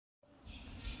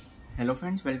Hello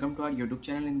friends, welcome to our YouTube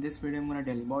channel. In this video I'm going to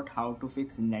tell you about how to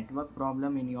fix network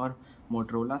problem in your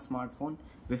Motorola smartphone.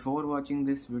 Before watching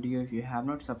this video, if you have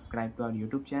not subscribed to our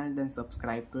YouTube channel, then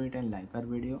subscribe to it and like our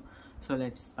video. So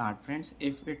let's start friends.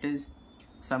 If it is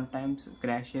sometimes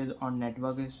crashes or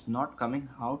network is not coming,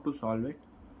 how to solve it?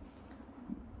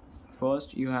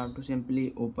 First you have to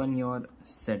simply open your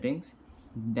settings,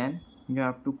 then you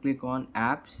have to click on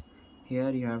apps. Here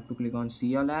you have to click on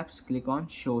see all apps, click on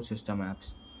show system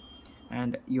apps,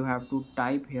 and you have to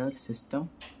type here system,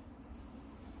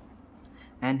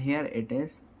 and here it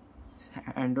is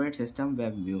Android system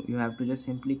web view. You have to just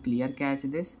simply clear cache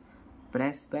this,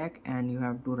 press back, and you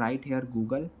have to write here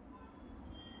Google,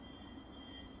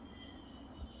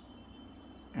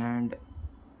 and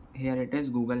here it is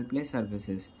Google Play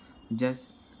services.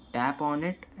 Just tap on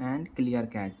it and clear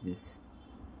cache this,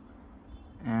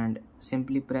 and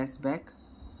simply press back,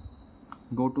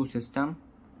 go to system.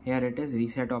 Here it is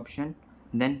reset option,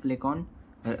 then click on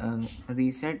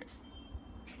reset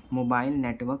mobile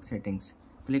network settings.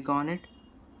 Click on it.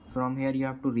 From here you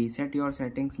have to reset your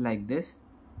settings like this.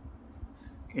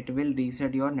 It will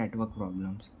reset your network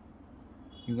problems.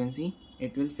 You can see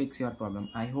it will fix your problem.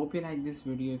 I hope you like this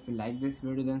video. If you like this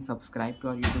video, then subscribe to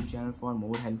our YouTube channel for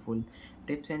more helpful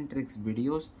tips and tricks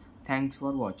videos. Thanks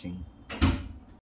for watching.